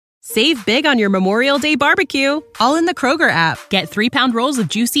Save big on your Memorial Day barbecue, all in the Kroger app. Get 3-pound rolls of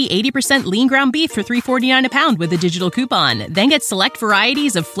juicy 80% lean ground beef for $3.49 a pound with a digital coupon. Then get select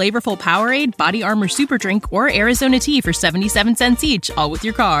varieties of flavorful Powerade, Body Armor Super Drink, or Arizona tea for 77 cents each, all with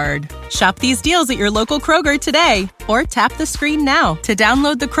your card. Shop these deals at your local Kroger today, or tap the screen now to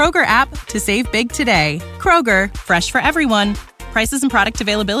download the Kroger app to save big today. Kroger, fresh for everyone. Prices and product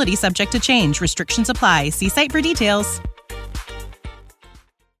availability subject to change. Restrictions apply. See site for details.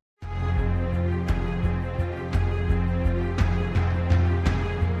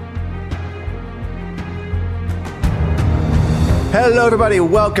 Hello, everybody.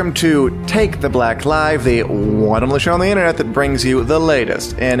 Welcome to Take the Black Live, the one and only show on the internet that brings you the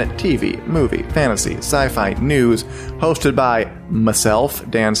latest in TV, movie, fantasy, sci-fi news, hosted by myself,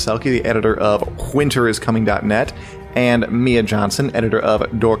 Dan Selke, the editor of winteriscoming.net, and Mia Johnson, editor of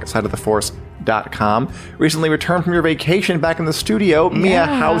dorksideoftheforce.com. Recently returned from your vacation back in the studio. Mia,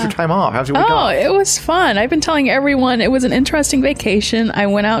 how was your time off? How's your week off? It was fun. I've been telling everyone it was an interesting vacation. I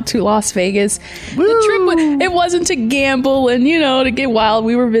went out to Las Vegas. Woo! The trip, it wasn't to gamble and, to get wild.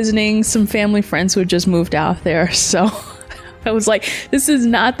 We were visiting some family friends who had just moved out there. So I was like, this is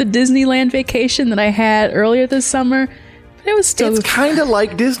not the Disneyland vacation that I had earlier this summer. It was still. It's kind of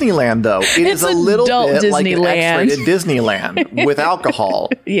like Disneyland, though. It is a little bit Disneyland. like an X-rated Disneyland with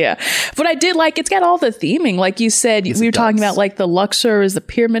alcohol. Yeah. But I did it's got all the theming. Like you said, yes, we were talking about the Luxor is the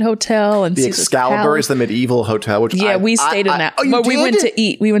Pyramid Hotel. And the Excalibur is the medieval hotel. Which we stayed in that. Oh, you did? We went to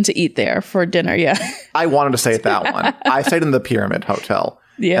eat. We went to eat there for dinner, yeah. I wanted to stay at that one. I stayed in the Pyramid Hotel.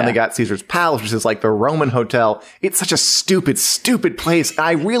 Yeah. And they got Caesar's Palace, which is like the Roman hotel. It's such a stupid, stupid place.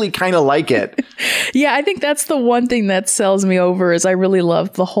 I really kind of like it. Yeah, I think that's the one thing that sells me over is I really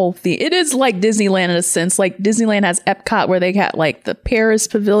love the whole thing. It is like Disneyland in a sense. Like Disneyland has Epcot where they got the Paris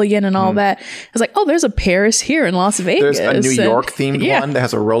Pavilion and all that. It's like, oh, there's a Paris here in Las Vegas. There's a New York themed one that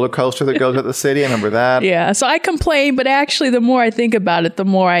has a roller coaster that goes at the city. I remember that. Yeah, so I complain, but actually the more I think about it, the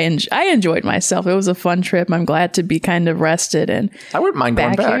more I enjoyed myself. It was a fun trip. I'm glad to be kind of rested and I wouldn't mind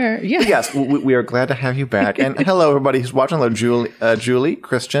going back. Here. Yeah. Yes, we are glad to have you back. And hello, everybody who's watching. Hello, Julie,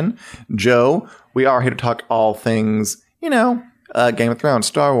 Christian, Joe. We are here to talk all things, Game of Thrones,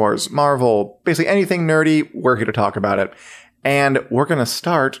 Star Wars, Marvel, basically anything nerdy. We're here to talk about it. And we're going to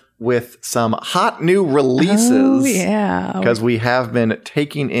start with some hot new releases. Oh, yeah. Because we have been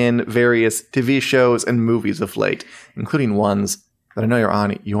taking in various TV shows and movies of late, including ones that I know you're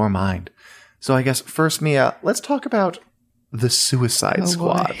on your mind. So I guess first, Mia, let's talk about The Suicide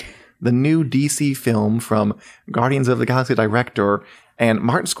Squad, boy. The new DC film from Guardians of the Galaxy director and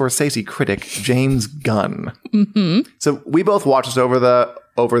Martin Scorsese critic James Gunn. Mm-hmm. So we both watched this over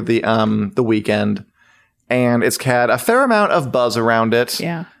the weekend, and it's had a fair amount of buzz around it.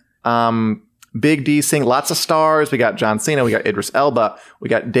 Yeah. Big D sing, lots of stars. We got John Cena, we got Idris Elba, we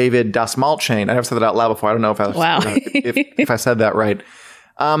got David Dastmalchian. I never said that out loud before. I don't know if if I said that right.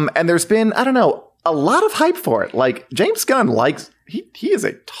 And there's been, I don't know, a lot of hype for it. Like James Gunn he is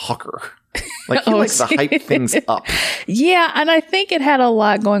a talker. He likes to hype things up. Yeah, and I think it had a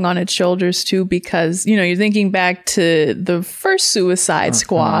lot going on its shoulders too, because you're thinking back to the first Suicide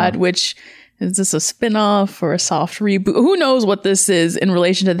Squad, which is this a spinoff or a soft reboot? Who knows what this is in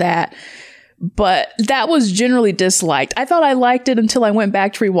relation to that? But that was generally disliked. I thought I liked it until I went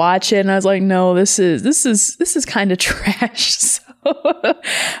back to rewatch it, and I was like, no, this is kind of trash. So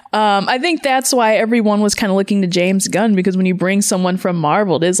I think that's why everyone was kind of looking to James Gunn, because when you bring someone from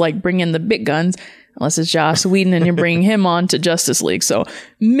Marvel, it is like bringing the big guns, unless it's Joss Whedon and you're bringing him on to Justice League. So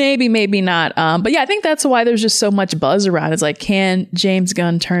maybe not. But yeah, I think that's why there's just so much buzz around. It's like, can James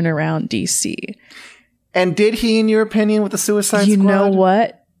Gunn turn around DC? And did he, in your opinion, with the Suicide Squad? You know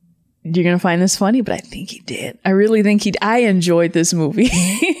what? You're going to find this funny, but I think he did. I really think I enjoyed this movie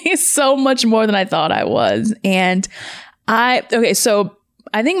so much more than I thought I was. And so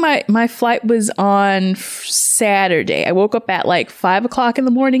I think my flight was on Saturday. I woke up at 5:00 in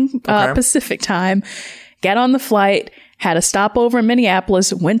the morning, Pacific time, got on the flight, had a stopover in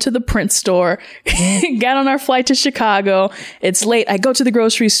Minneapolis, went to the print store, got on our flight to Chicago. It's late. I go to the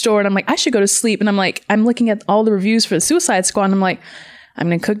grocery store and I'm like, I should go to sleep. And I'm looking at all the reviews for the Suicide Squad. And I'm like, I'm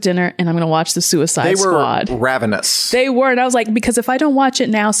going to cook dinner and I'm going to watch the Suicide Squad. They were ravenous. They were. And I was like, because if I don't watch it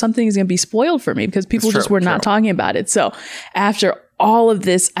now, something is going to be spoiled for me, because people just were not talking about it. So after all of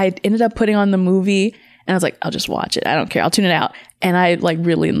this, I ended up putting on the movie and I was like, I'll just watch it. I don't care. I'll tune it out. And I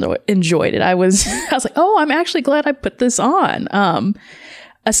really enjoyed it. I was like, oh, I'm actually glad I put this on.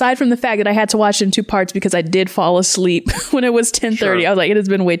 Aside from the fact that I had to watch it in two parts because I did fall asleep when it was 10:30. Sure. I was like, it has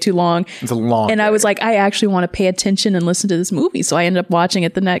been way too long. It's a long And day. I was like, I actually want to pay attention and listen to this movie. So I ended up finishing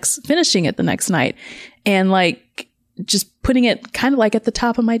it the next night. And just putting it kind of like at the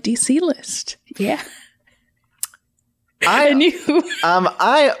top of my DC list. Yeah.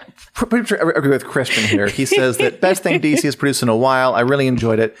 I pretty agree with Christian here. He says that best thing DC has produced in a while. I really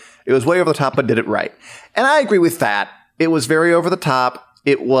enjoyed it. It was way over the top, but did it right. And I agree with that. It was very over the top.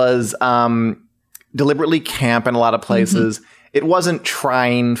 It was deliberately camp in a lot of places. Mm-hmm. It wasn't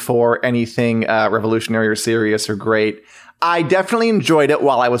trying for anything revolutionary or serious or great. I definitely enjoyed it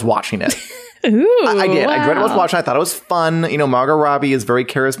while I was watching it. Ooh, I did. Wow. I enjoyed it while I was watching. I thought it was fun. You know, Margot Robbie is very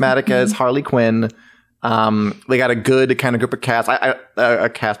charismatic as Harley Quinn. They got a good kind of group of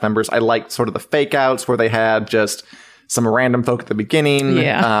cast members. I liked sort of the fake outs where they had just some random folk at the beginning.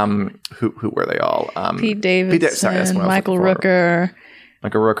 Yeah. Who were they all? Pete Davidson, Michael Rooker.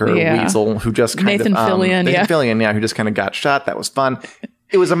 Weasel, who just kind Nathan of Fillion, Nathan Fillion, who just kind of got shot. That was fun.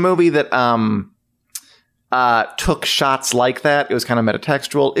 It was a movie that took shots like that. It was kind of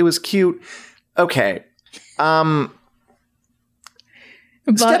metatextual. It was cute. Okay.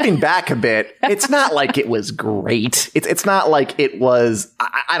 Stepping back a bit, it's not like it was great. It's not like it was.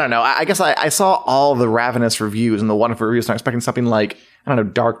 I don't know. I guess I saw all the ravenous reviews and the wonderful reviews, and I'm expecting something like, I don't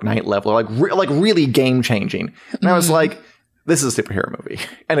know, Dark Knight level, like really game changing. And I was like, this is a superhero movie,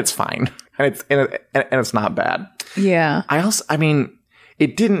 and it's fine, and it's not bad. Yeah. I mean,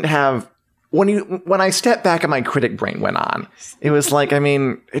 it didn't have. When I stepped back and my critic brain went on, it was like, I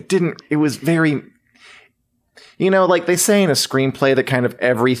mean, it was very. You know, like they say in a screenplay that kind of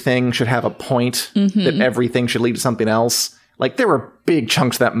everything should have a point, that everything should lead to something else. Like there were big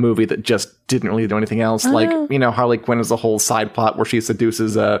chunks of that movie that just didn't really do anything else. Like, you know, Harley Quinn is a whole side plot where she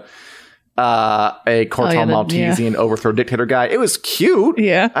seduces a Cortal Maltese overthrow dictator guy. It was cute.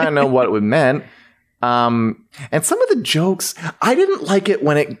 Yeah. I don't know what it meant. And some of the jokes, I didn't like it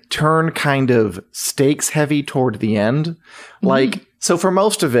when it turned kind of stakes heavy toward the end. Like, so for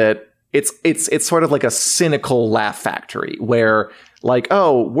most of it, it's sort of like a cynical laugh factory where like,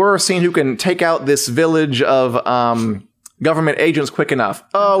 oh, we're seeing who can take out this village of government agents quick enough.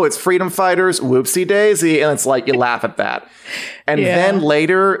 Oh, it's freedom fighters. Whoopsie daisy. And it's like, you laugh at that. And then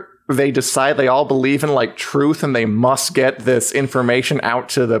later they decide they all believe in like truth and they must get this information out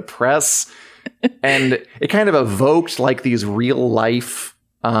to the press. And it kind of evoked like these real life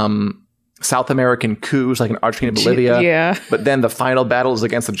South American coups, like in Argentina and Bolivia. Yeah. But then the final battle is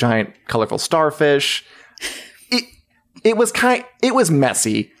against a giant colorful starfish. It was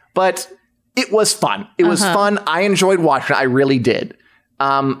messy, but it was fun. It was fun. I enjoyed watching it. I really did.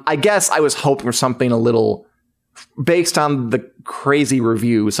 I guess I was hoping for something a little, based on the crazy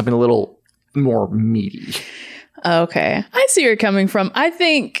reviews, something a little more meaty. Okay. I see where you're coming from. I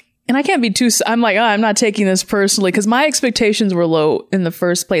think, and I can't be too, I'm like, I'm not taking this personally because my expectations were low in the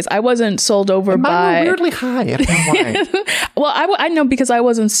first place. I wasn't sold over by. Mine were weirdly high. I don't know why. Well, I know because I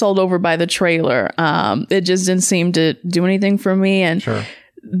wasn't sold over by the trailer. It just didn't seem to do anything for me. And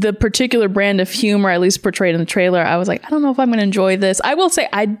the particular brand of humor, at least portrayed in the trailer, I was like, I don't know if I'm going to enjoy this. I will say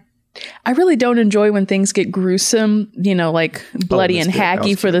I really don't enjoy when things get gruesome, you know, like bloody and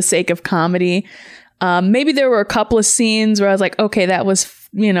hacky for the sake of comedy. Maybe there were a couple of scenes where I was like, okay, that was,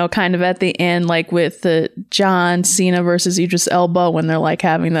 you know, kind of at the end, like with the John Cena versus Idris Elba when they're like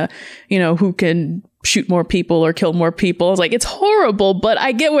having the, you know, who can shoot more people or kill more people. I was like, it's horrible, but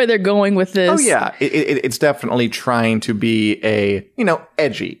I get where they're going with this. Oh, yeah. It's definitely trying to be a, you know,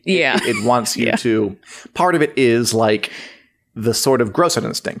 edgy. Yeah. It wants you to. Part of it is like the sort of gross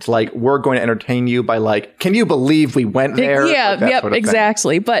instinct. Like, we're going to entertain you by like, can you believe we went there? Yeah, like yep,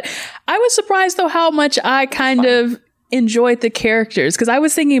 exactly. But I was surprised, though, how much I kind of enjoyed the characters, because I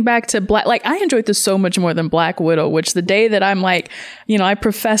was thinking back to I enjoyed this so much more than Black Widow, which the day that I'm like, you know, I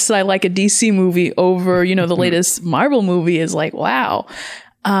profess that I like a DC movie over, you know, the latest Marvel movie is like, wow.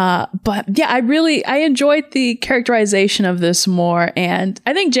 But yeah, I enjoyed the characterization of this more. And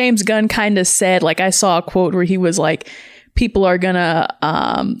I think James Gunn kind of said, like, I saw a quote where he was like, people are gonna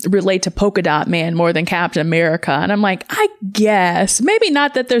relate to Polka Dot Man more than Captain America. And I'm like, I guess maybe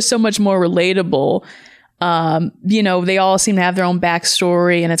not that they're so much more relatable. You know, they all seem to have their own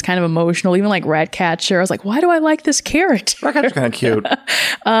backstory and it's kind of emotional. Even like Ratcatcher, I was like, why do I like this character? Ratcatcher's kind of cute.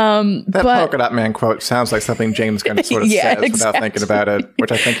 That Polka Dot Man quote sounds like something James Gunn sort of says without thinking about it,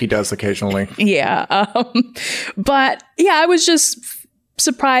 which I think he does occasionally. Yeah. But yeah, I was just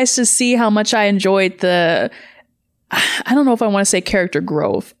surprised to see how much I enjoyed I don't know if I want to say character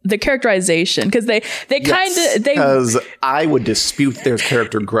growth, the characterization, because because I would dispute there's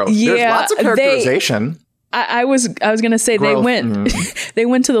character growth. There's lots of characterization. I was gonna say growth. they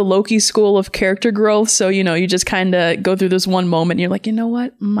went to the Loki school of character growth. So you just kind of go through this one moment. And you're like, you know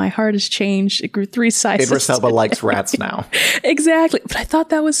what, my heart has changed. It grew 3 sizes. Idris Elba likes rats now. Exactly, but I thought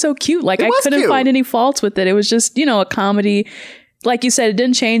that was so cute. Like I couldn't find any faults with it. It was just a comedy. Like you said, it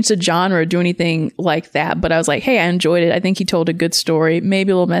didn't change the genre or do anything like that. But I was like, hey, I enjoyed it. I think he told a good story.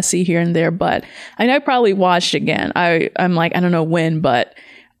 Maybe a little messy here and there, but I probably watched again. I'm like, I don't know when, but.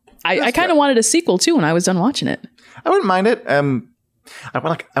 I kind of wanted a sequel too when I was done watching it. I wouldn't mind it. I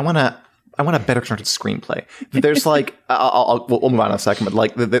want a better constructed screenplay. There's like we'll move on in a second, but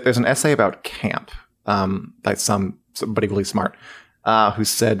like there's an essay about camp by somebody really smart who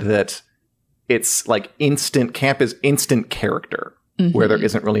said that it's like camp is instant character where there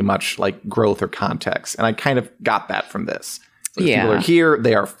isn't really much like growth or context, and I kind of got that from this. People are here,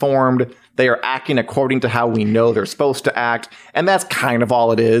 they are formed. They are acting according to how we know they're supposed to act. And that's kind of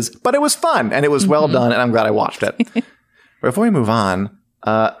all it is. But it was fun and it was well done. And I'm glad I watched it. Before we move on,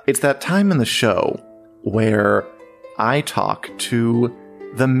 it's that time in the show where I talk to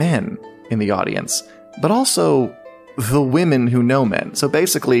the men in the audience, but also the women who know men. So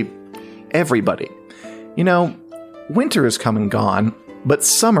basically, everybody. Winter is come and gone, but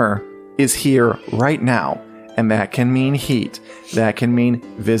summer is here right now. And that can mean heat. That can mean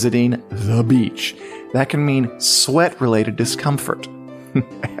visiting the beach. That can mean sweat-related discomfort.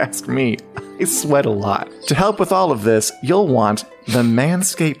 Ask me, I sweat a lot. To help with all of this, you'll want the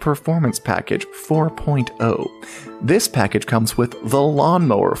Manscaped Performance Package 4.0. This package comes with the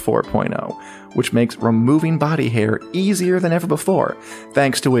Lawnmower 4.0, which makes removing body hair easier than ever before,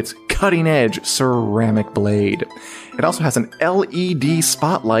 thanks to its cutting-edge ceramic blade. It also has an LED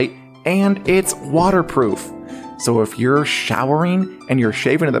spotlight, and it's waterproof. So if you're showering and you're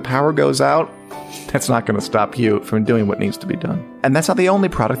shaving and the power goes out, that's not going to stop you from doing what needs to be done. And that's not the only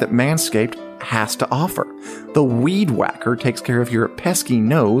product that Manscaped has to offer. The Weed Whacker takes care of your pesky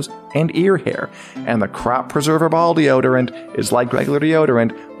nose and ear hair. And the Crop Preserver Ball Deodorant is like regular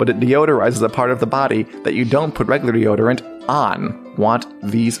deodorant, but it deodorizes a part of the body that you don't put regular deodorant on. Want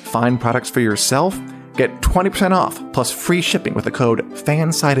these fine products for yourself? Get 20% off plus free shipping with the code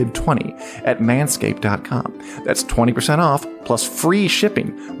FANSIDED20 at manscaped.com. That's 20% off plus free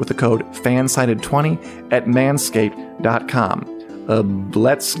shipping with the code FANSIDED20 at manscaped.com.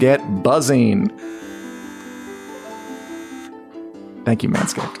 Let's get buzzing. Thank you,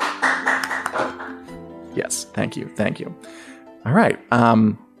 Manscaped. Yes, thank you. All right.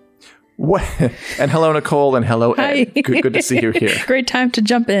 What? And hello, Nicole, and hello, Ed. Good to see you here. Great time to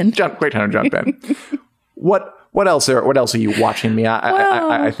jump in. Great time to jump in. What else are you watching, Mia?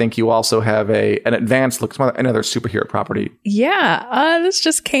 I think you also have an advanced look, another superhero property. Yeah, this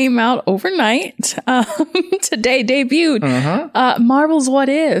just came out overnight. Today debuted. Marvel's What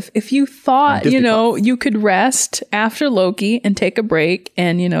If. If you thought, you could rest after Loki and take a break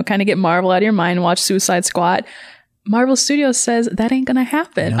and, kind of get Marvel out of your mind and watch Suicide Squad, Marvel Studios says that ain't gonna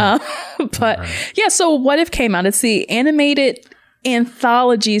happen. No. So What If came out. It's the animated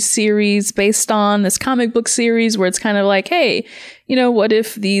anthology series based on this comic book series where it's kind of like, hey, what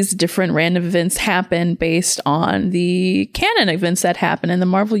if these different random events happen based on the canon events that happen in the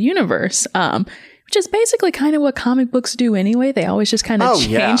Marvel universe? Which is basically kind of what comic books do anyway. They always just kind of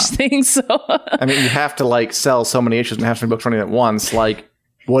change things. So I mean, you have to sell so many issues and have so many books running at once.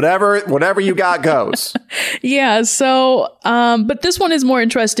 Whatever you got goes. Yeah. So, but this one is more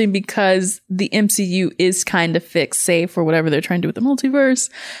interesting because the MCU is kind of fixed, save for whatever they're trying to do with the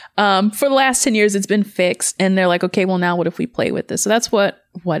multiverse. For the last 10 years, it's been fixed, and they're like, okay, well, now what if we play with this? So that's what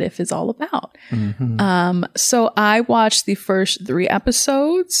If is all about. So I watched the first 3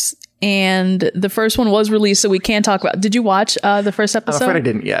 episodes. And the first one was released, so we can talk about. Did you watch the first episode? I'm afraid I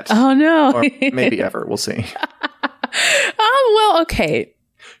didn't yet. Oh no! Or maybe ever. We'll see. Well, okay.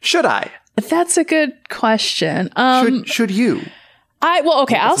 Should I? That's a good question. Should you?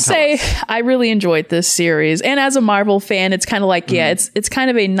 I'll say I really enjoyed this series, and as a Marvel fan, it's kind of like, it's kind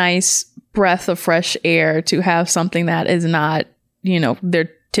of a nice breath of fresh air to have something that is not,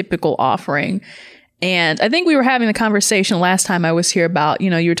 their typical offering. And I think we were having a conversation last time I was here about,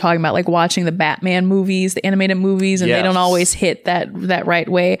 you were talking about watching the Batman movies, the animated movies, and they don't always hit that right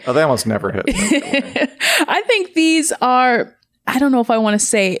way. Oh, they almost never hit. I think these are, I don't know if I want to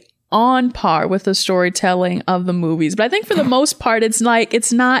say on par with the storytelling of the movies, but I think for the most part, it's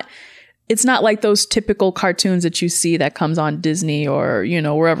not like those typical cartoons that you see that comes on Disney or,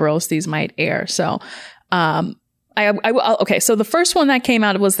 wherever else these might air. So, okay, so the first one that came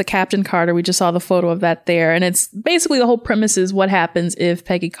out was the Captain Carter. We just saw the photo of that there. And it's basically the whole premise is what happens if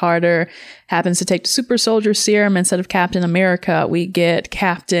Peggy Carter happens to take the super soldier serum instead of Captain America. We get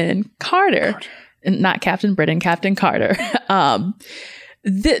Captain Carter. not Captain Britain, Captain Carter.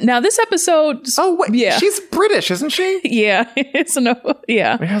 Now this episode. Oh wait, yeah, she's British, isn't she? Yeah, it's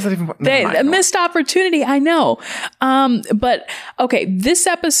yeah. How's that even? A missed opportunity, I know. But okay, this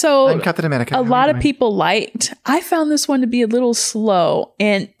episode, Captain America. A lot of people liked. I found this one to be a little slow,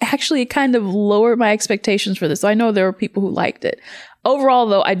 and actually, it kind of lowered my expectations for this. So I know there were people who liked it. Overall,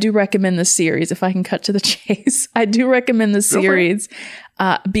 though, I do recommend the series. If I can cut to the chase, I do recommend the series.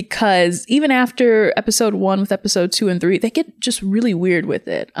 Because even after episode 1 with episode 2 and 3, they get just really weird with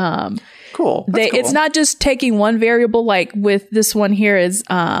it. Cool. Cool. It's not just taking one variable, like with this one here is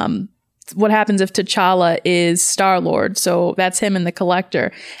what happens if T'Challa is Star-Lord. So that's him and the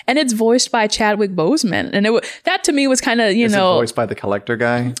Collector. And it's voiced by Chadwick Boseman. And that to me was kind of, voiced by the Collector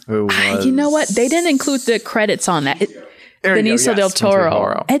guy? Who was... You know what? They didn't include the credits on that. Benicio del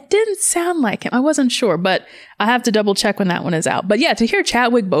Toro. It didn't sound like him. I wasn't sure, but I have to double check when that one is out. But yeah, to hear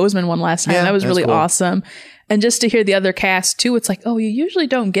Chadwick Boseman one last time, that was really cool. Awesome. And just to hear the other cast too, it's like, oh, you usually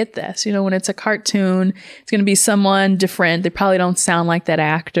don't get this. When it's a cartoon, it's going to be someone different. They probably don't sound like that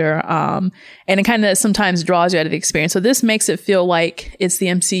actor. And it kind of sometimes draws you out of the experience. So this makes it feel like it's the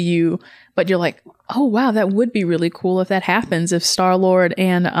MCU, but you're like, oh, wow, that would be really cool if that happens, if Star-Lord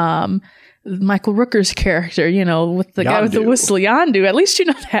and Michael Rooker's character, with the guy with the whistle, Yondu. At least you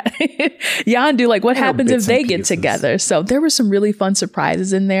know that. Yondu, like what happens if they get together? So there were some really fun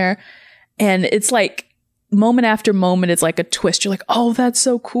surprises in there. And it's like moment after moment, it's like a twist. You're like, oh, that's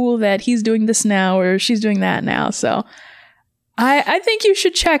so cool that he's doing this now or she's doing that now. So I think you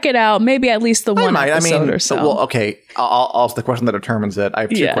should check it out. Maybe at least the one episode or so. Well, okay. I'll ask the question that determines it. I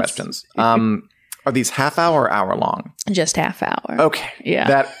have two questions. Are these half hour or hour long? Just half hour. Okay. Yeah.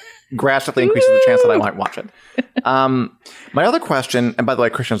 That drastically increases the chance that I might watch it. My other question, and by the way,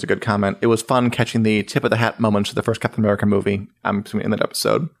 Christian has a good comment. It was fun catching the tip of the hat moments of the first Captain America movie. I'm assuming in that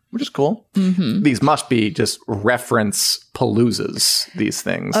episode, which is cool. Mm-hmm. These must be just reference paloozas. These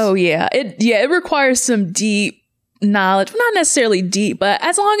things. Oh yeah, it requires some deep knowledge. Not necessarily deep, but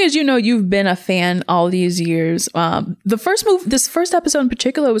as long as you've been a fan all these years. This first episode in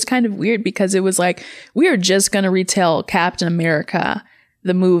particular was kind of weird because it was like we are just going to retell Captain America,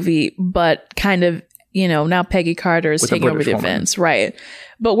 the movie, but kind of, now Peggy Carter is taking over the events. Right.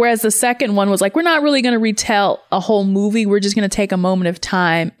 But whereas the second one was like, we're not really going to retell a whole movie. We're just going to take a moment of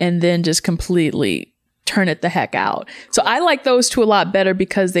time and then just completely turn it the heck out. So I like those two a lot better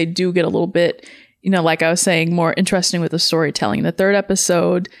because they do get a little bit, like I was saying, more interesting with the storytelling. The third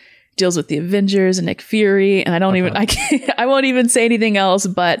episode deals with the Avengers and Nick Fury. And I won't even say anything else,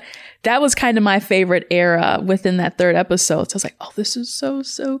 but that was kind of my favorite era within that third episode. So I was like, oh, this is so,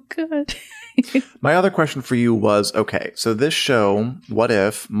 so good. My other question for you was, okay, so this show, What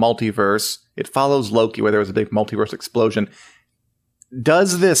If, Multiverse, it follows Loki where there was a big multiverse explosion.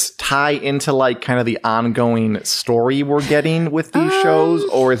 Does this tie into like kind of the ongoing story we're getting with these shows,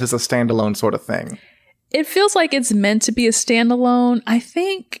 or is this a standalone sort of thing? It feels like it's meant to be a standalone. I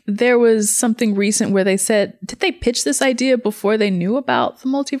think there was something recent where they said, did they pitch this idea before they knew about the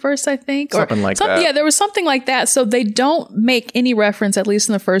multiverse, I think? Something like that. Yeah, there was something like that. So they don't make any reference, at least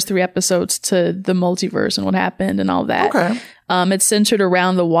in the first 3 episodes, to the multiverse and what happened and all that. Okay. It's centered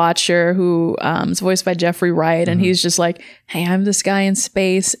around the Watcher, who is voiced by Jeffrey Wright. And he's just like, hey, I'm this guy in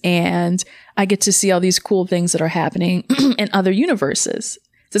space and I get to see all these cool things that are happening in other universes.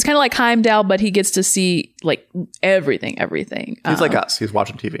 So it's kind of like Heimdall, but he gets to see like everything. He's like us. He's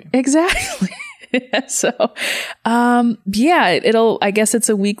watching TV. Exactly. So, I guess it's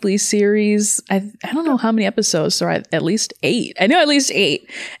a weekly series. I don't know how many episodes. So at least 8. I know at least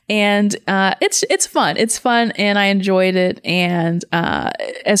 8. And it's fun. It's fun, and I enjoyed it. And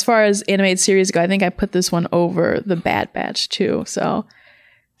as far as animated series go, I think I put this one over The Bad Batch too. So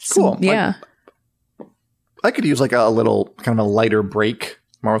cool. Yeah. I could use like a little kind of a lighter break.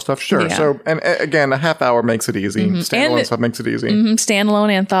 Marvel stuff, sure. Yeah. So, and again, a half hour makes it easy. Standalone stuff makes it easy.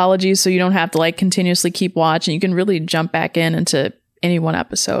 Standalone anthologies, so you don't have to like continuously keep watching. You can really jump back into any one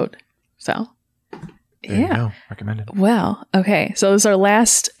episode. So, there you go. Recommended. Well, okay. So this is our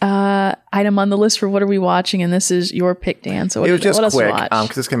last item on the list for what are we watching, and this is your pick, Dan. So it was just quick because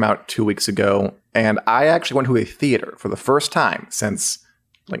this came out 2 weeks ago, and I actually went to a theater for the first time since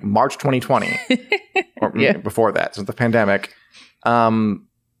like March 2020, or before that, since the pandemic.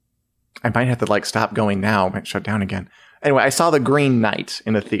 I might have to like stop going now. Might shut down again. Anyway, I saw The Green Knight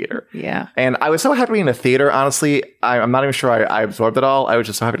in the theater. Yeah. And I was so happy to be in a theater, honestly. I'm not even sure I absorbed it all. I was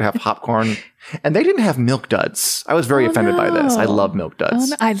just so happy to have popcorn. And they didn't have Milk Duds. I was very offended by this. I love Milk Duds. Oh,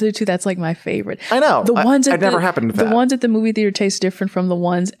 no. I do too. That's like my favorite. I know. The ones I've never happened to that. The ones at the movie theater taste different from the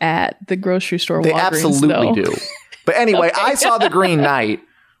ones at the grocery store. They Walgreens, absolutely do. But anyway, I saw The Green Knight,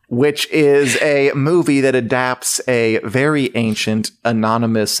 which is a movie that adapts a very ancient,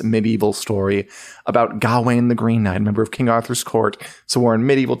 anonymous medieval story about Gawain the Green Knight, a member of King Arthur's court. So we're in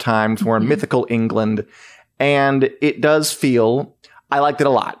medieval times, we're in mythical England, and it does feel, I liked it a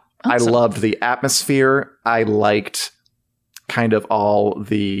lot. Awesome. I loved the atmosphere. I liked kind of all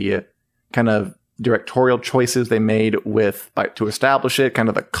the kind of directorial choices they made to establish it, kind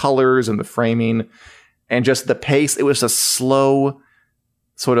of the colors and the framing, and just the pace. It was a slow,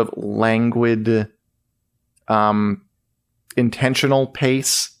 sort of languid, intentional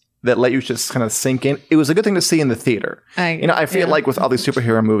pace that let you just kind of sink in. It was a good thing to see in the theater. I feel like with all these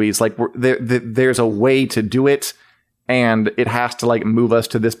superhero movies, like there's a way to do it, and it has to like move us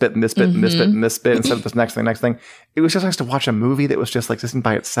to this bit and this bit and this bit and this bit instead of this next thing. It was just nice to watch a movie that was just like sitting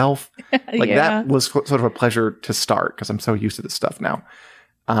by itself. That was sort of a pleasure to start because I'm so used to this stuff now.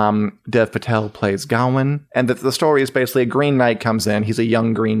 Dev Patel plays Gawain, and the story is basically a Green Knight comes in. He's a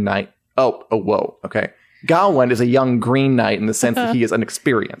young Green Knight. Whoa. Okay. Gawain is a young Green Knight in the sense that he is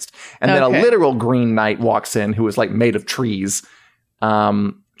inexperienced. And then a literal Green Knight walks in who is like made of trees,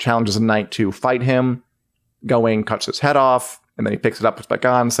 challenges a knight to fight him. Gawain cuts his head off, and then he picks it up, puts it back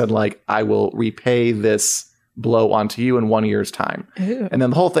on, and said, like, I will repay this blow onto you in 1 year's time. Ew. And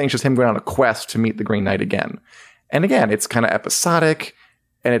then the whole thing is just him going on a quest to meet the Green Knight again. And again, it's kind of episodic,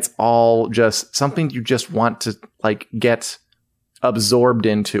 and it's all just something you just want to like get absorbed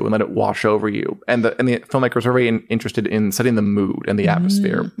into and let it wash over you. And the filmmakers are very interested in setting the mood and the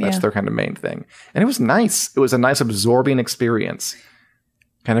atmosphere. That's their kind of main thing. And it was nice. It was a nice absorbing experience.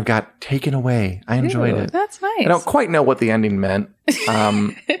 Kind of got taken away. I enjoyed it. That's nice. I don't quite know what the ending meant.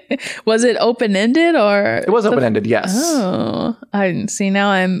 Was it open-ended or? It was open-ended, yes. Oh, I didn't see.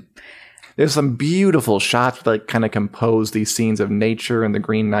 There's some beautiful shots that like kind of compose these scenes of nature and the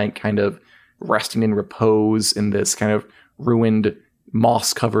Green Knight kind of resting in repose in this kind of ruined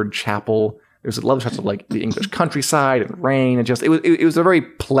moss-covered chapel. There's a lot of shots of like the English countryside and rain, and just it was a very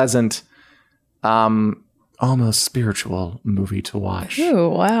pleasant, almost spiritual movie to watch. Oh,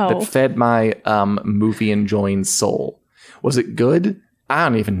 wow. That fed my movie enjoying soul. Was it good? I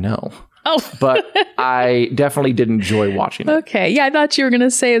don't even know. Oh. But I definitely did enjoy watching it. Okay. Yeah, I thought you were going to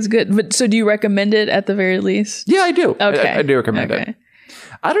say it's good. But so do you recommend it at the very least? Yeah, I do. Okay. I do recommend it.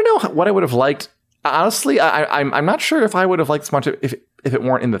 I don't know what I would have liked. Honestly, I'm not sure if I would have liked this much if it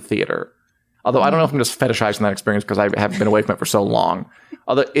weren't in the theater. Although I don't know if I'm just fetishizing that experience because I haven't been away from it for so long.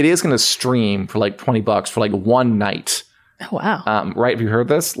 Although it is going to stream for like $20 for like one night. Oh, wow. Right? Have you heard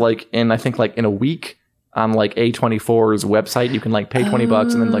this? Like in a week on like A24's website, you can like pay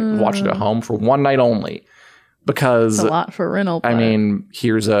 $20 and then like watch it at home for one night only. Because it's a lot for rental. I mean,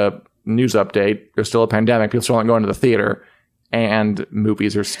 here's a news update. There's still a pandemic. People still aren't going to the theater, and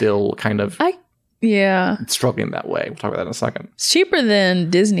movies are still kind of struggling that way. We'll talk about that in a second. It's cheaper than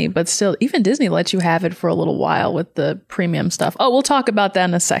Disney, but still, even Disney lets you have it for a little while with the premium stuff. Oh, we'll talk about that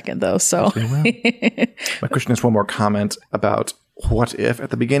in a second, though. So, my question is one more comment about what if. At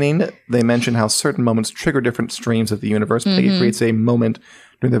the beginning, they mention how certain moments trigger different streams of the universe. Peggy creates a moment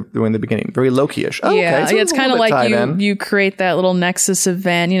during the beginning, very Loki-ish. Oh, yeah, okay, so it's kind of like you create that little nexus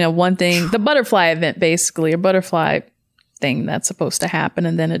event. One thing, the butterfly event, basically, a butterfly thing that's supposed to happen,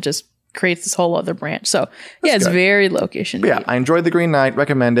 and then it just creates this whole other branch. So it's very Loki-ish. Yeah, I enjoyed The Green Knight,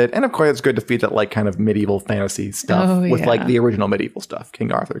 recommend it. And of course, it's good to feed that like kind of medieval fantasy stuff with like the original medieval stuff.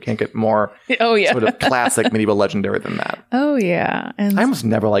 King Arthur can't get more sort of classic medieval legendary than that. Oh, yeah. And I almost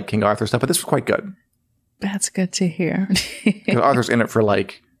never liked King Arthur stuff, but this was quite good. That's good to hear. Because Arthur's in it for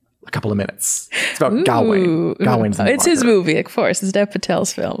like a couple of minutes. It's about Gawain. Gawain's in It's his movie, of course. It's Dev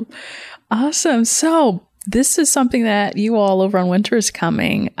Patel's film. Awesome. So this is something that you all over on Winter is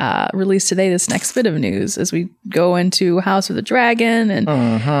Coming released today, this next bit of news, as we go into House of the Dragon and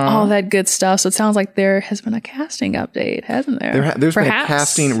all that good stuff. So it sounds like there has been a casting update, hasn't there? There's been a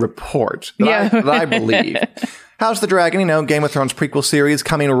casting report that I believe. House of the Dragon, Game of Thrones prequel series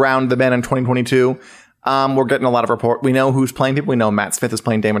coming around the bend in 2022. We're getting a lot of report. We know who's playing people. We know Matt Smith is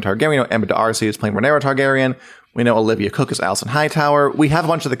playing Daemon Targaryen. We know Emma D'Arcy is playing Rhaenyra Targaryen. We know Olivia Cooke is Alicent Hightower. We have a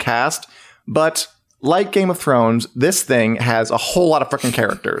bunch of the cast, but like Game of Thrones, this thing has a whole lot of freaking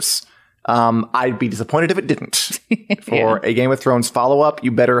characters. I'd be disappointed if it didn't. For a Game of Thrones follow-up,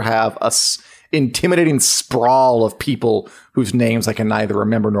 you better have a intimidating sprawl of people whose names I can neither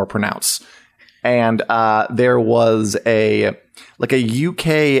remember nor pronounce. And there was a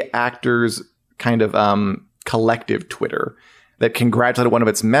UK actors kind of collective Twitter that congratulated one of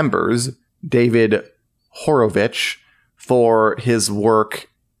its members, David Horowitz, for his work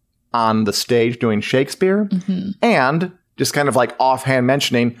on the stage doing Shakespeare, and just kind of like offhand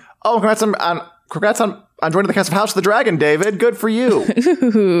mentioning, congrats I'm joining the cast of House of the Dragon, David. Good for you.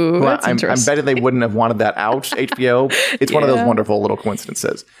 Ooh, that's I'm betting they wouldn't have wanted that out, HBO. It's one of those wonderful little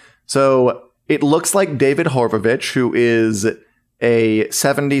coincidences. So it looks like David Horvovich, who is a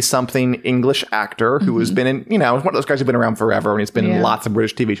 70-something English actor who has been in, one of those guys who've been around forever, and he's been in lots of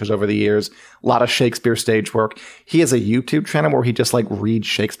British TV shows over the years, a lot of Shakespeare stage work. He has a YouTube channel where he just reads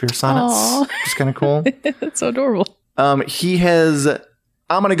Shakespeare sonnets, which is kind of cool. That's so adorable. He has,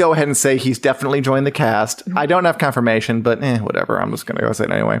 I'm going to go ahead and say he's definitely joined the cast. I don't have confirmation, but whatever. I'm just going to go say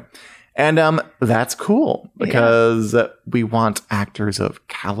it anyway. And that's cool because we want actors of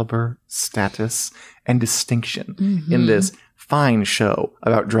caliber, status, and distinction in this fine show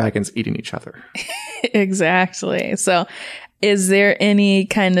about dragons eating each other. Exactly. So is there any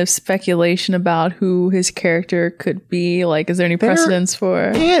kind of speculation about who his character could be? Is there any precedence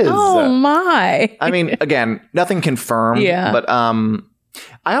for? Is. Oh my. I mean, again, nothing confirmed. Yeah. But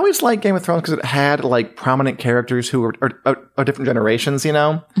I always liked Game of Thrones because it had prominent characters who are different generations,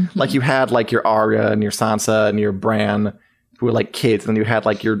 Like you had your Arya and your Sansa and your Bran, who were kids, and then you had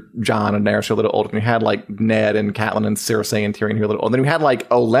your Jon and Daenerys who were a little older, and you had Ned and Catelyn and Cersei and Tyrion who were a little older. And then you had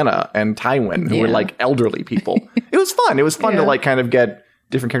Olenna and Tywin who were elderly people. It was fun. It was fun to kind of get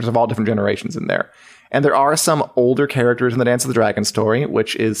different characters of all different generations in there. And there are some older characters in the Dance of the Dragon story,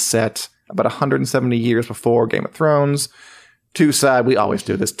 which is set about 170 years before Game of Thrones. We always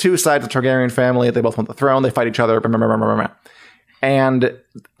do this. Two sides of the Targaryen family. They both want the throne. They fight each other. And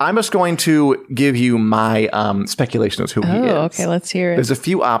I'm just going to give you my speculation as who he is. Okay, let's hear it. There's a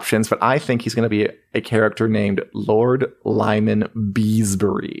few options, but I think he's going to be a character named Lord Lyman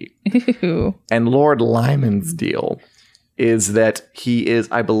Beesbury. Ew. And Lord Lyman's deal is that he is,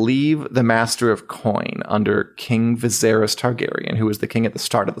 I believe, the master of coin under King Viserys Targaryen, who is the king at the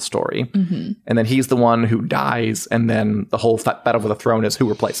start of the story. Mm-hmm. And then he's the one who dies, and then the whole battle for the throne is who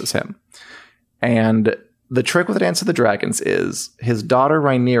replaces him. And the trick with the Dance of the Dragons is his daughter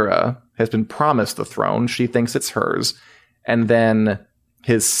Rhaenyra has been promised the throne. She thinks it's hers. And then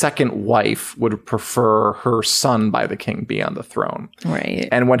his second wife would prefer her son by the king be on the throne. Right.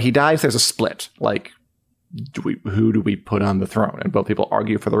 And when he dies, there's a split. Who do we put on the throne? And both people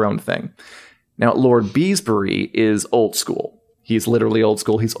argue for their own thing. Now, Lord Beesbury is old school. He's literally old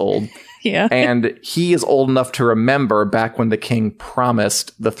school. He's old. Yeah. And he is old enough to remember back when the king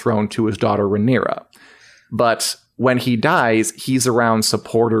promised the throne to his daughter Rhaenyra. But when he dies, he's around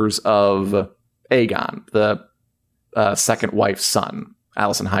supporters of Aegon, the second wife's son,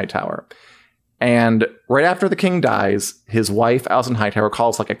 Alicent Hightower. And right after the king dies, his wife, Alicent Hightower,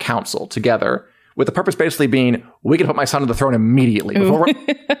 calls a council together with the purpose basically being, we can put my son on the throne immediately before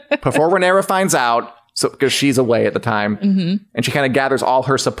Rhaenyra finds out, because she's away at the time. Mm-hmm. And she kind of gathers all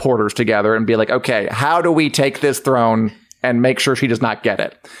her supporters together and be like, okay, how do we take this throne and make sure she does not get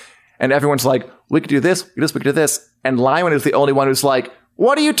it? And everyone's like, we could do this, we could do this. And Lyman is the only one who's like,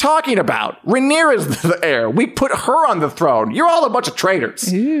 what are you talking about? Rhaenyra is the heir. We put her on the throne. You're all a bunch of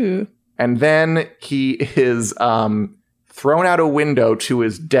traitors. Ooh. And then he is thrown out a window to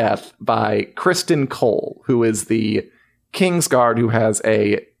his death by Criston Cole, who is the Kingsguard who has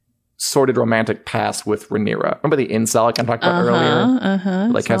a sordid romantic past with Rhaenyra. Remember the incel I talked about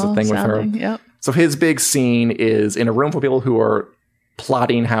earlier? Has a thing with her. Yep. So his big scene is in a room for people who are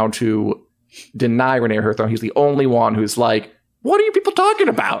plotting how to deny Rhaenyra her throne. He's the only one who's like, what are you people talking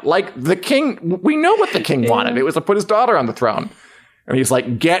about? The king, we know what the king wanted. It was to put his daughter on the throne. And he's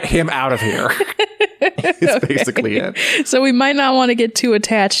like, get him out of here. It's basically it. So we might not want to get too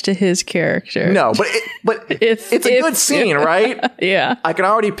attached to his character. No, but it's a good scene, right? Yeah. I can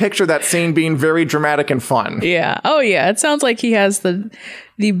already picture that scene being very dramatic and fun. Yeah. Oh, yeah. It sounds like he has the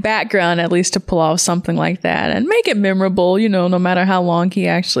background, at least, to pull off something like that and make it memorable, no matter how long he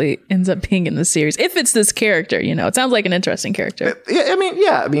actually ends up being in the series. If it's this character, it sounds like an interesting character.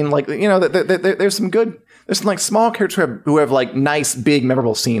 There's some good... There's some small characters who have nice, big,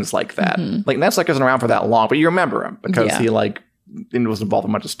 memorable scenes like that. Mm-hmm. Ned Stark isn't around for that long, but you remember him because he was involved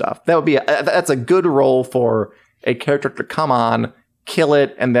in a bunch of stuff. That would be that's a good role for a character to come on, kill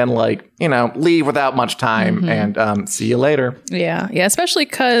it, and then leave without much time and see you later. Yeah, especially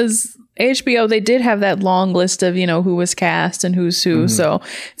because HBO, they did have that long list of who was cast and who's who. Mm-hmm. So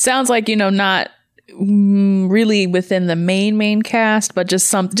it sounds like not really within the main cast, but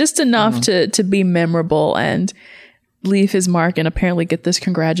just enough to be memorable and leave his mark and apparently get this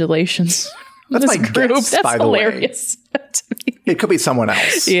congratulations. That's my guess, That's by the hilarious. way. It could be someone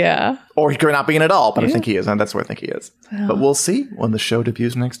else. Yeah. Or he could not be in it all, but I think he is, and that's where I think he is. But we'll see when the show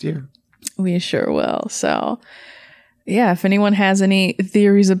debuts next year. We sure will. So Yeah, if anyone has any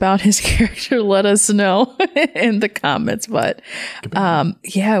theories about his character, let us know in the comments. But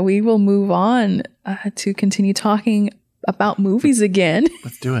yeah, we will move on to continue talking about movies again.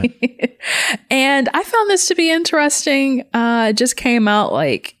 Let's do it. And I found this to be interesting. It just came out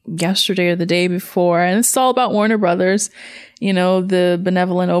like yesterday or the day before, and it's all about Warner Brothers, you know, the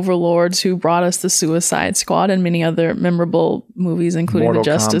benevolent overlords who brought us the Suicide Squad and many other memorable movies, including Mortal the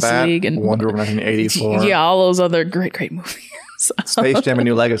Justice Kombat, League and Wonder Woman 1984. Yeah, all those other great movies. Space Jam: A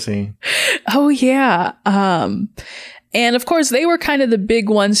New Legacy. Oh yeah. And of course, they were kind of the big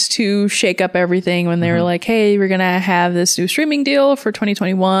ones to shake up everything when they were like, hey, we're going to have this new streaming deal for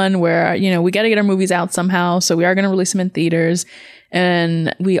 2021 where, you know, we got to get our movies out somehow. So we are going to release them in theaters.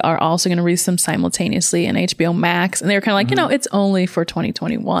 And we are also going to release them simultaneously in HBO Max. And they were kind of like, you know, it's only for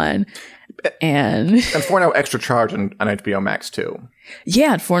 2021. And for no extra charge on HBO Max too.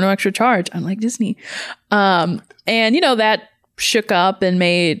 Yeah, for no extra charge, unlike Disney. And, you know, that shook up and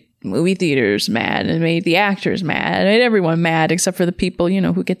made movie theaters mad and made the actors mad, made everyone mad except for the people, you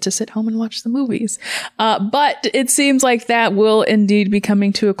know, who get to sit home and watch the movies. But it seems like that will indeed be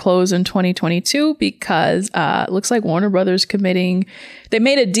coming to a close in 2022 because it looks like Warner Brothers they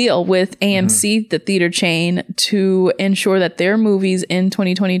made a deal with AMC, the theater chain, to ensure that their movies in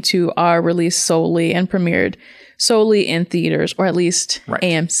 2022 are released solely and premiered solely in theaters, or at least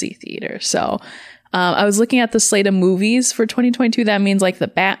AMC theaters. So I was looking at the slate of movies for 2022. That means like the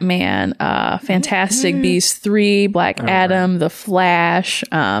Batman, Fantastic Beasts 3, Black Adam, The Flash,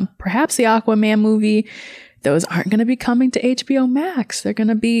 perhaps the Aquaman movie. Those aren't going to be coming to HBO Max. They're going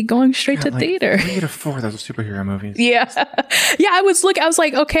to be going straight to theater. 3 to 4, those are superhero movies. Yeah. Yeah, I was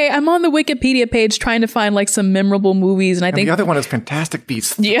like, okay, I'm on the Wikipedia page trying to find like some memorable movies. And I think the other one is Fantastic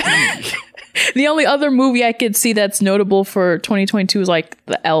Beasts 3. Yeah. The only other movie I could see that's notable for 2022 is like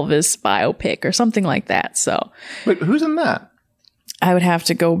the Elvis biopic or something like that. So, but who's in that? I would have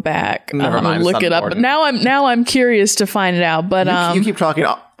to go back and look it up. But important. now I'm curious to find it out. But you keep talking.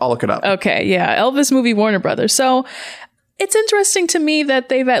 I'll look it up. Okay, yeah, Elvis movie, Warner Brothers. So it's interesting to me that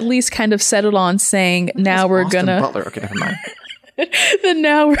they've at least kind of settled on saying now we're Austin gonna. Butler. Okay, never mind. Then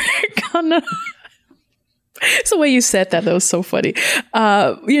now we're gonna. It's the way you said that. That was so funny.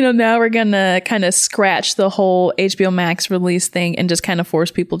 You know, now we're going to kind of scratch the whole HBO Max release thing and just kind of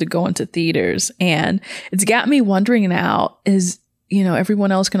force people to go into theaters. And it's got me wondering now, is, you know,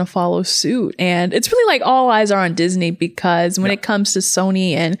 everyone else going to follow suit? And it's really like all eyes are on Disney because when it comes to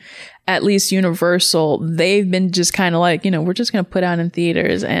Sony and at least Universal, they've been just kind of like, you know, we're just going to put out in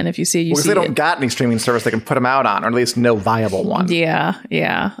theaters. And if you see it, you see it. Because they don't got any streaming service they can put them out on, or at least no viable one. Yeah.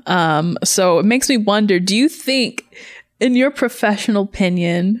 So it makes me wonder, do you think, in your professional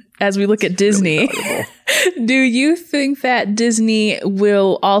opinion, as we look at Disney, do you think that Disney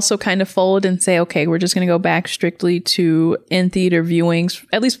will also kind of fold and say, okay, we're just going to go back strictly to in-theater viewings,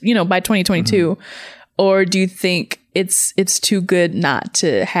 at least, you know, by 2022? Or do you think it's too good not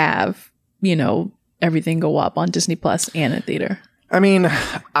to have, you know, everything go up on Disney Plus and in theater? I mean,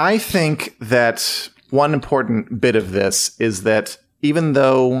 I think that one important bit of this is that even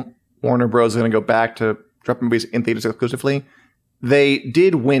though Warner Bros. Is going to go back to dropping movies in theaters exclusively, they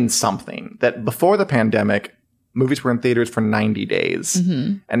did win something. That before the pandemic, movies were in theaters for 90 days.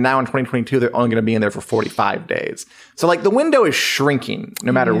 And now in 2022, they're only going to be in there for 45 days. So like the window is shrinking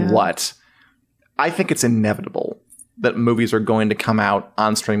no matter what. I think it's inevitable that movies are going to come out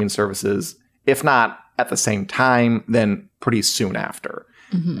on streaming services, if not at the same time, then pretty soon after.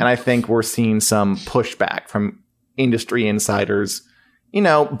 And I think we're seeing some pushback from industry insiders. You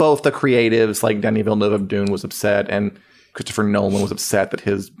know, both the creatives like Denis Villeneuve of Dune was upset, and Christopher Nolan was upset that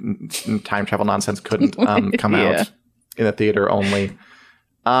his time travel nonsense couldn't come out in the theater only.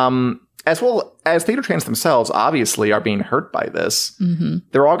 As well as theater chains themselves obviously are being hurt by this.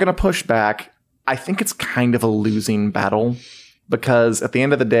 They're all going to push back. I think it's kind of a losing battle because at the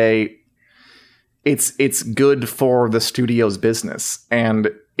end of the day, it's good for the studio's business. And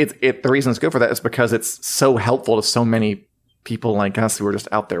the reason it's good for that is because it's so helpful to so many people like us who are just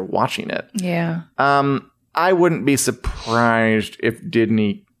out there watching it. Yeah. I wouldn't be surprised if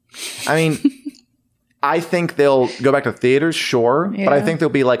Disney, I mean, I think they'll go back to theaters, sure. But I think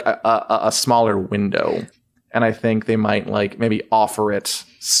there'll be like a smaller window. And I think they might like maybe offer it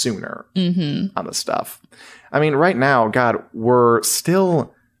sooner on the stuff. I mean, right now, God, we're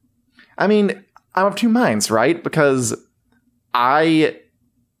still, I mean, I'm of two minds, right? Because I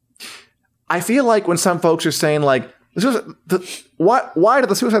feel like when some folks are saying like, Why did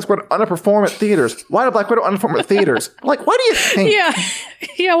the Suicide Squad underperform at theaters? Why did Black Widow underperform at theaters? Like, why do you think?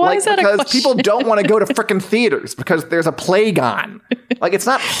 Yeah. Why is that a question? Because people don't want to go to frickin' theaters because there's a plague on. Like, it's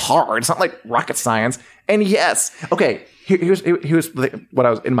not hard. It's not like rocket science. And yes, okay. Here's what I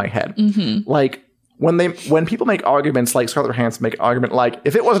was in my head. Like, when people make arguments, like Scarlett Johansson make an argument, like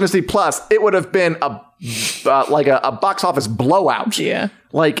if it wasn't Disney Plus, it would have been a box office blowout. Yeah.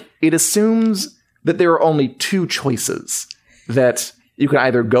 Like, it assumes that there are only two choices, that you can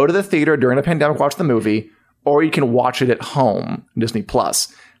either go to the theater during a pandemic, watch the movie, or you can watch it at home, Disney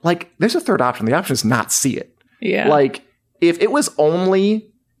Plus. Like, there's a third option. The option is not see it. Yeah. Like, if it was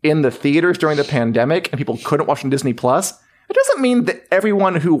only in the theaters during the pandemic and people couldn't watch on Disney Plus, it doesn't mean that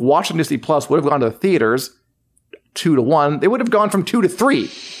everyone who watched on Disney Plus would have gone to the theaters 2-1. They would have gone from 2 to 3.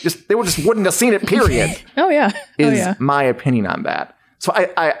 They wouldn't have seen it, period. Is my opinion on that. So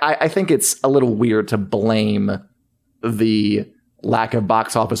I think it's a little weird to blame the lack of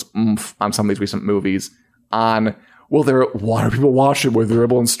box office oomph on some of these recent movies on, why do people watch it where they're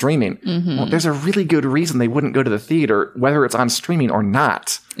able in streaming? Well, there's a really good reason they wouldn't go to the theater, whether it's on streaming or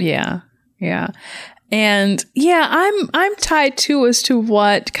not. Yeah. And I'm tied too as to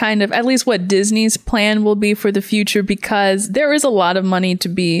what kind of, at least what Disney's plan will be for the future, because there is a lot of money to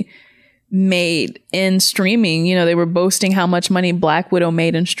be made in streaming. You know, they were boasting how much money Black Widow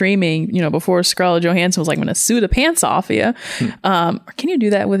made in streaming, you know, before Scarlett Johansson was like, I'm going to sue the pants off you. Can you do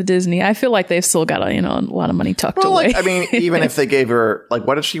that with Disney? I feel like they've still got a lot of money tucked away. Like, I mean, even if they gave her, like,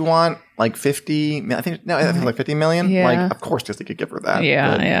 what did she want? Like 50? I think like 50 million. Yeah. Like, of course, Disney could give her that.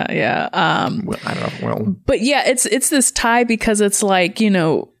 Yeah. I don't know. Well, but yeah, it's this tie, because it's like, you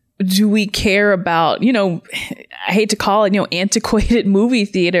know, do we care about, you know, I hate to call it, you know, antiquated movie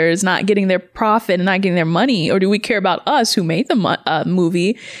theaters not getting their profit and not getting their money? Or do we care about us who made the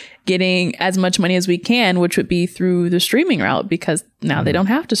movie getting as much money as we can, which would be through the streaming route, because now they don't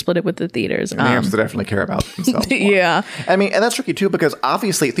have to split it with the theaters. They have to definitely care about themselves more. Yeah. I mean, and that's tricky too, because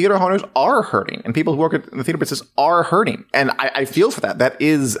obviously theater owners are hurting and people who work in the theater business are hurting. And I feel for that. That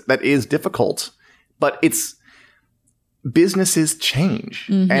is difficult, but businesses change,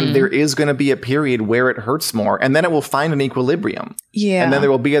 and there is going to be a period where it hurts more, and then it will find an equilibrium. Yeah. And then there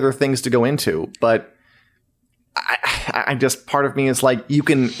will be other things to go into. But I just, part of me is like, you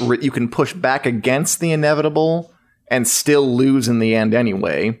can push back against the inevitable and still lose in the end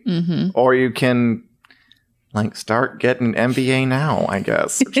anyway. Or you can like start getting MBA now, I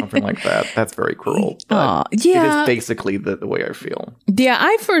guess, or something like that. That's very cruel. But it is basically the way I feel. Yeah,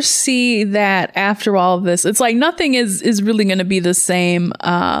 I foresee that after all of this, it's like nothing is really going to be the same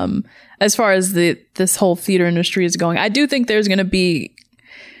as far as this whole theater industry is going. I do think there's going to be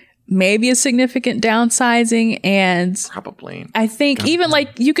maybe a significant downsizing, and probably I think even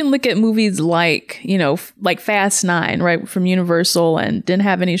like you can look at movies like, you know, like Fast 9, right, from Universal, and didn't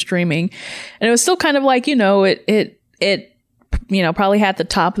have any streaming, and it was still kind of like, you know, it you know, probably had the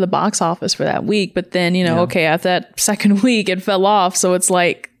top of the box office for that week, but then, you know, okay, after that second week it fell off. So it's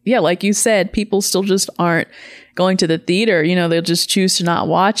like, yeah, like you said, people still just aren't going to the theater. You know, they'll just choose to not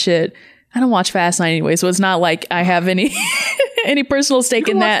watch it. I don't watch Fast 9 anyway, so it's not like I have any any personal stake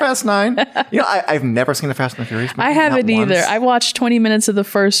in that. Fast 9. You know, I've never seen a Fast and the Furious movie. I haven't either. I watched 20 minutes of the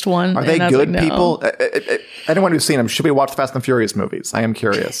first one. Are they good, people? Anyone who's seen them, should we watch the Fast and the Furious movies? I am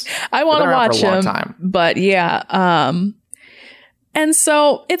curious. I want to watch them, but yeah. And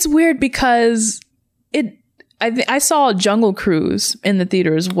so it's weird because I saw Jungle Cruise in the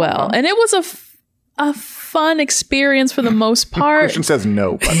theater as well, and it was a fun experience for the most part. Christian says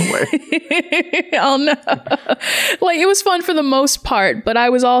no, by the way. Oh no. Like, it was fun for the most part, but I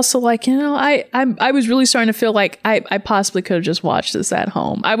was also like, you know, I was really starting to feel like I possibly could have just watched this at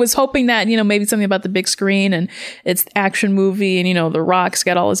home. I was hoping that, you know, maybe something about the big screen and it's action movie and, you know, The Rock's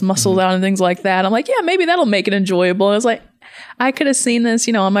got all his muscles out and things like that. I'm like, yeah, maybe that'll make it enjoyable. I was like, I could have seen this,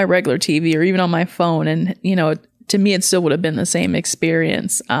 you know, on my regular TV or even on my phone, and, you know, to me, it still would have been the same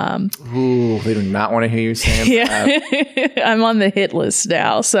experience. Ooh, they do not want to hear you saying that. I'm on the hit list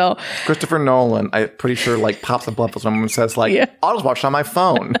now. So Christopher Nolan, I'm pretty sure, like, pops the bluff when someone says, like, I'll just watch it on my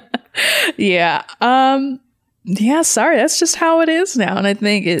phone. Yeah. Yeah, sorry. That's just how it is now. And I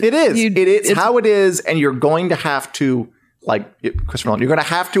think it is. It's how it is. And you're going to have to, like, Christopher Nolan, you're going to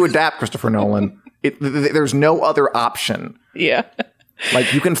have to adapt, Christopher Nolan. There's no other option. Yeah.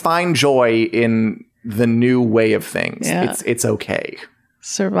 Like, you can find joy in the new way of things. Yeah. It's okay.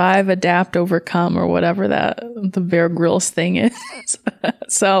 Survive, adapt, overcome, or whatever the Bear Grylls thing is.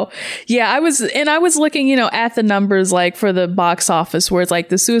 So yeah, I was looking, you know, at the numbers, like for the box office, where it's like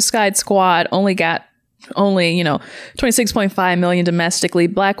the Suicide Squad only got only, 26.5 million domestically.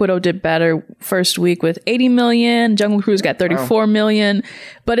 Black Widow did better first week with 80 million. Jungle Cruise got 34 million.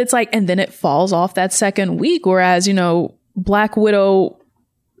 But it's like, and then it falls off that second week. Whereas, Black Widow,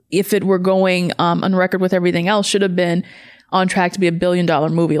 if it were going on record with everything else, should have been on track to be $1 billion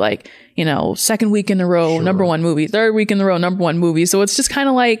movie. Like, second week in a row, number one movie, third week in a row, number one movie. So it's just kind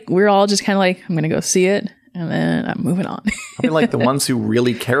of like, we're all just kind of like, I'm going to go see it. And then I'm moving on. I mean, like the ones who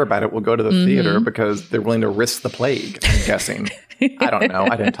really care about it will go to the theater because they're willing to risk the plague, I'm guessing. I don't know.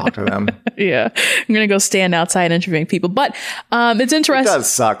 I didn't talk to them. Yeah. I'm going to go stand outside interviewing people. But it's interesting. It does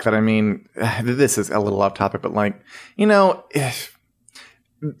suck that, this is a little off topic, but if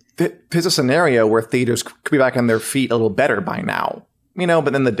there's a scenario where theaters could be back on their feet a little better by now,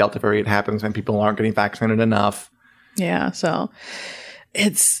 but then the Delta variant happens and people aren't getting vaccinated enough. Yeah. So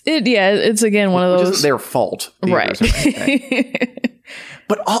it's again one of those. Which isn't their fault. Right.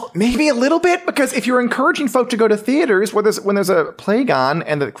 But maybe a little bit, because if you're encouraging folk to go to theaters when there's a plague on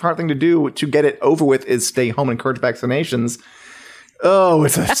and the correct thing to do to get it over with is stay home and encourage vaccinations. Oh,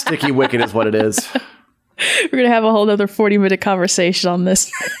 it's a sticky wicket is what it is. We're going to have a whole other 40-minute conversation on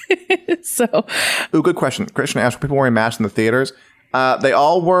this. Ooh, good question. Christian asked, were people wearing masks in the theaters? They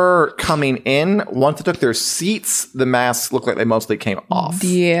all were coming in. Once they took their seats, the masks looked like they mostly came off.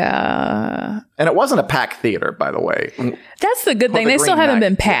 Yeah. And it wasn't a packed theater, by the way. That's the good thing. They still haven't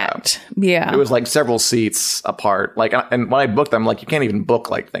been packed. Yeah. It was like several seats apart. Like, and when I booked them, like, you can't even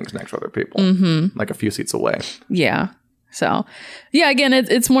book like things next to other people. Mm-hmm. Like a few seats away. Yeah. So, yeah, again,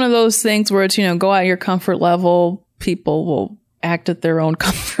 it's one of those things where it's, go out your comfort level. People will act at their own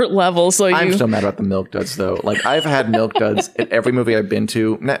comfort level. So I'm so mad about the Milk Duds, though. Like, I've had Milk Duds at every movie I've been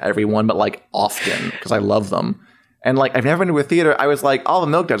to. Not every one, but like often, because I love them. And like, I've never been to a theater. I was like, all the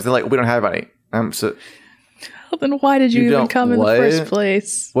Milk Duds. They're like, we don't have any. So well, then why did you even come in the first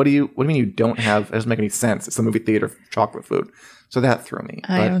place? What do you mean you don't have? It doesn't make any sense. It's the movie theater chocolate food. So that threw me.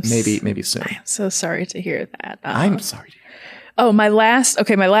 But maybe soon. I am so sorry to hear that. I'm sorry to hear. Oh, my last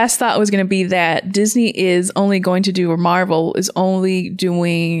thought was going to be that Disney is only going to do, or Marvel is only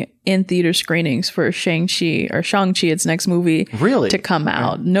doing in-theater screenings for Shang-Chi, its next movie to come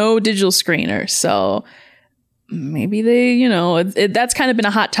out. No digital screener. So maybe they, that's kind of been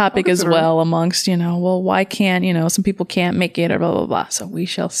a hot topic as well amongst, well, why can't, some people can't make it or blah, blah, blah. So we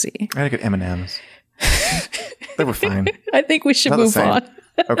shall see. I had to get M&M's. They were fine. I think we should move on.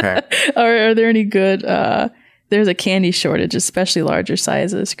 Okay. Are there any good... There's a candy shortage, especially larger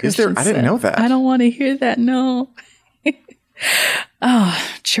sizes. Is there? I didn't know that. I don't want to hear that. No.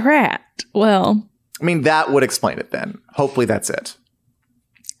 Oh, trapped. Well, I mean, that would explain it then. Hopefully that's it.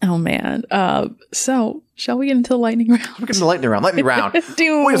 Oh, man. So shall we get into the lightning round? We'll get into the lightning round. Lightning round.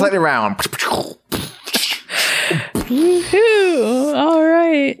 Where's lightning round? All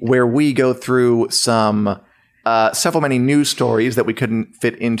right. Where we go through some many news stories that we couldn't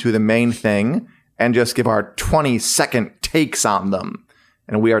fit into the main thing, and just give our 20-second takes on them.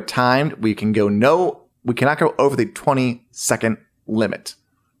 And we are timed. We cannot go over the 20-second limit.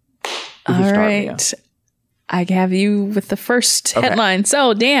 All right. I have you with the first headline.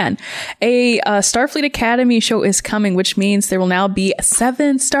 So, Dan, a Starfleet Academy show is coming, which means there will now be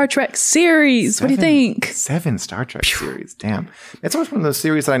 7 Star Trek series. What do you think? 7 Star Trek series. Damn. It's always one of those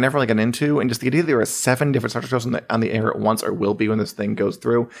series that I never really got into. And just the idea that there are 7 different Star Trek shows on the air at once, or will be when this thing goes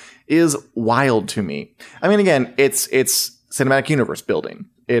through, is wild to me. I mean, again, it's cinematic universe building.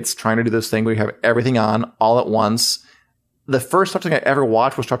 It's trying to do this thing where you have everything on all at once. The first Star Trek I ever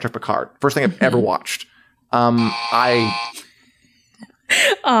watched was Star Trek Picard. First thing I've ever watched. All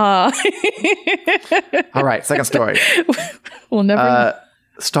right, second story. We'll never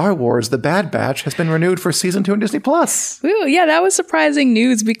Star Wars The Bad Batch has been renewed for season 2 on Disney Plus. Ooh, yeah, that was surprising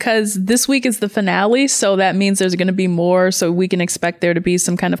news because this week is the finale, so that means there's going to be more, so we can expect there to be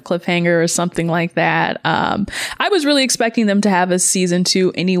some kind of cliffhanger or something like that. I was really expecting them to have a season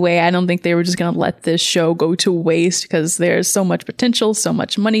 2 anyway. I don't think they were just going to let this show go to waste because there's so much potential, so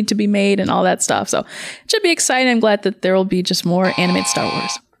much money to be made and all that stuff. So it should be exciting. I'm glad that there will be just more animated Star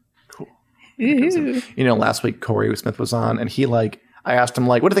Wars. Cool. Last week Corey Smith was on and I asked him,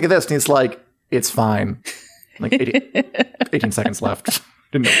 what do you think of this? And he's like, it's fine. 18 seconds left.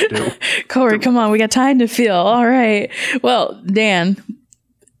 Didn't know what to do. Corey, come on. We got time to feel. All right. Well, Dan,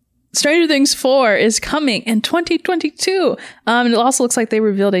 Stranger Things 4 is coming in 2022. It also looks like they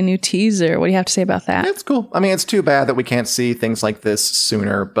revealed a new teaser. What do you have to say about that? It's cool. I mean, it's too bad that we can't see things like this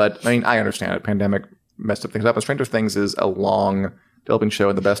sooner. But, I mean, I understand it. Pandemic messed up things up. But Stranger Things is a long developing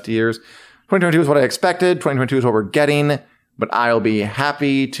show in the best years. 2022 is what I expected. 2022 is what we're getting. But I'll be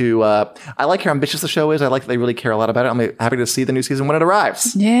happy to, I like how ambitious the show is. I like that they really care a lot about it. I'm happy to see the new season when it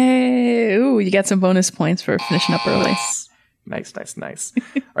arrives. Yay. Ooh, you got some bonus points for finishing up early. Nice. All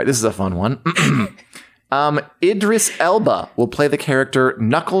right, this is a fun one. Idris Elba will play the character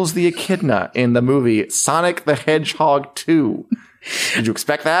Knuckles the Echidna in the movie Sonic the Hedgehog 2. Did you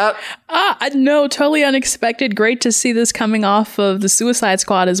expect that? No, totally unexpected. Great to see this coming off of the Suicide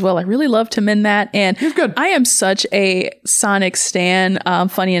Squad as well. I really loved him in that. And I am such a Sonic stan,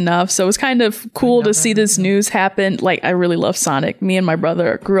 funny enough. So it was kind of cool to see this news happen. Like, I really love Sonic. Me and my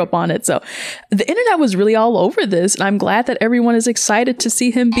brother grew up on it. So the internet was really all over this. And I'm glad that everyone is excited to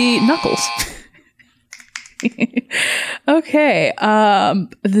see him be Knuckles. Okay,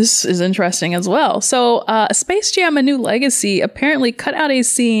 this is interesting as well. So, Space Jam: A New Legacy apparently cut out a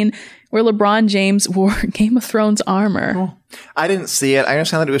scene where LeBron James wore Game of Thrones armor. Oh, I didn't see it. I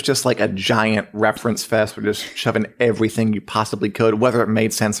understand that it was just like a giant reference fest. We're just shoving everything you possibly could, whether it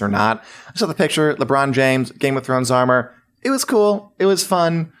made sense or not. I saw the picture, LeBron James, Game of Thrones armor. It was cool. It was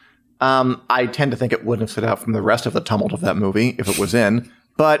fun. I tend to think it wouldn't have stood out from the rest of the tumult of that movie if it was in,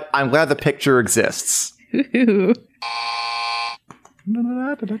 but I'm glad the picture exists.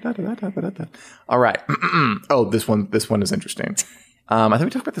 All right. Oh, this one is interesting. I think we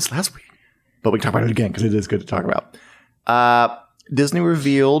talked about this last week, but we can talk about it again because it is good to talk about. Disney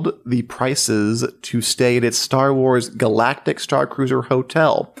revealed the prices to stay at its Star Wars Galactic Star Cruiser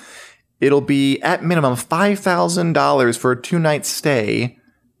hotel. It'll be at minimum $5,000 for a 2-night stay.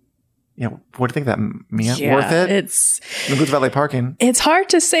 Yeah, what do you think that means? Yeah, worth it? It includes valet parking. It's hard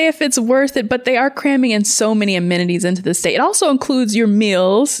to say if it's worth it, but they are cramming in so many amenities into the stay. It also includes your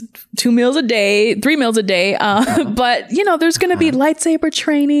meals, 2 meals a day, 3 meals a day. But, there's going to be lightsaber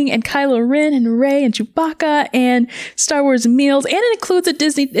training and Kylo Ren and Rey and Chewbacca and Star Wars meals. And it includes a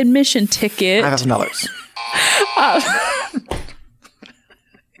Disney admission ticket. $5,000.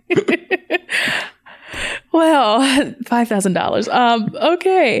 Well, $5,000.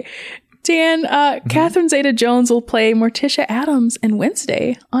 Okay. Dan, Catherine Zeta-Jones will play Morticia Addams in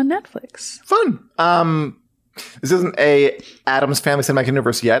Wednesday on Netflix. Fun. This isn't a Addams Family Cinematic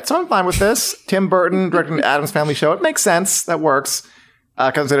Universe yet, so I'm fine with this. Tim Burton directing an Addams Family show. It makes sense. That works.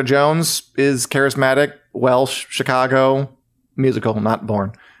 Catherine Zeta-Jones is charismatic, Welsh, Chicago, musical, not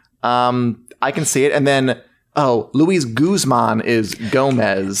born. I can see it. And then, Luis Guzman is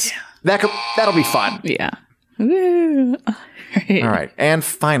Gomez. Yeah. That'll be fun. Yeah. All right. And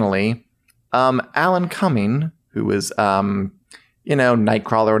finally, Alan Cumming, who is,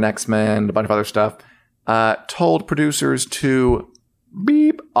 Nightcrawler and X-Men, a bunch of other stuff, told producers to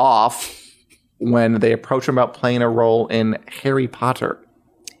beep off when they approach him about playing a role in Harry Potter.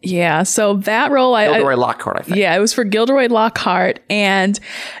 Yeah, so that role... Gilderoy Lockhart, I think. Yeah, it was for Gilderoy Lockhart. And,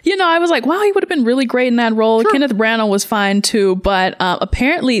 I was like, wow, he would have been really great in that role. Sure. Kenneth Branagh was fine, too. But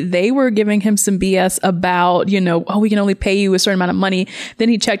apparently, they were giving him some BS about, we can only pay you a certain amount of money. Then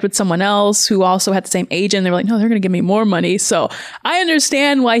he checked with someone else who also had the same agent. They were like, no, they're going to give me more money. So I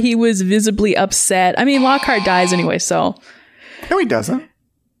understand why he was visibly upset. I mean, Lockhart dies anyway, so... No, he doesn't.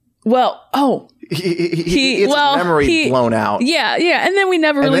 Well, He his memory blown out. Yeah, and then we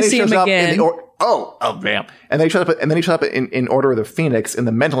never really see him again. Damn! And then he showed up in Order of the Phoenix in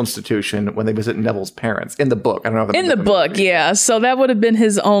the mental institution when they visit Neville's parents in the book. I don't know if in the book, yeah. So that would have been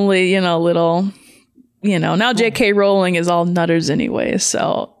his only, little, Now J.K. Rowling is all nutters anyway,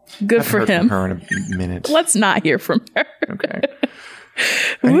 so good for him. From her in a minute. Let's not hear from her. Okay.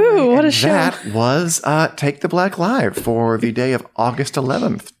 Woo, what a show. That was Take the Black Live for the day of August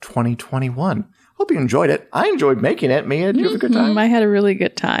 11th, 2021. Hope you enjoyed it. I enjoyed making it. Mia, did you have a good time? I had a really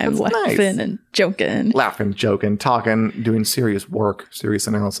good time. That's laughing and joking. Laughing, joking, talking, doing serious work, serious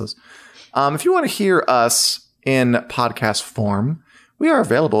analysis. If you want to hear us in podcast form, we are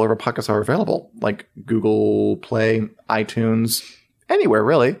available wherever podcasts are available, like Google Play, iTunes, anywhere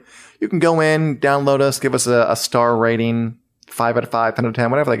really. You can go in, download us, give us a star rating, 5 out of 5, 10 out of 10,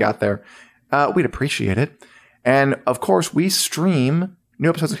 whatever they got there. We'd appreciate it. And of course, we stream new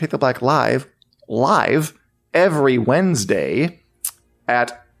episodes of Take the Black live every Wednesday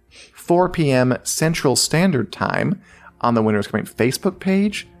at 4 p.m. Central Standard Time on the Winners Coming Facebook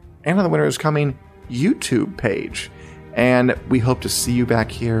page and on the Winners Coming YouTube page. And we hope to see you back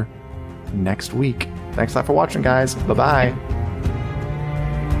here next week. Thanks a lot for watching, guys. Bye-bye.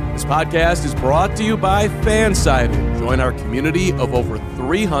 This podcast is brought to you by Fansided. Join our community of over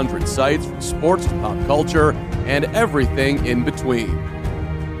 300 sites from sports to pop culture and everything in between.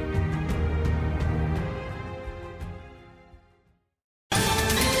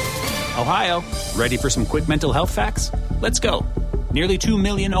 Ohio, ready for some quick mental health facts? Let's go. Nearly 2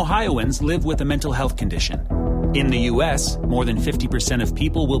 million Ohioans live with a mental health condition. In the U.S., more than 50% of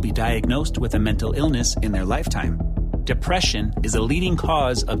people will be diagnosed with a mental illness in their lifetime. Depression is a leading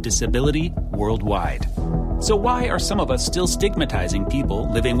cause of disability worldwide. So why are some of us still stigmatizing people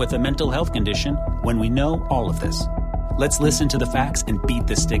living with a mental health condition when we know all of this? Let's listen to the facts and beat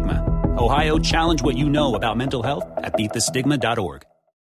the stigma. Ohio, challenge what you know about mental health at beatthestigma.org.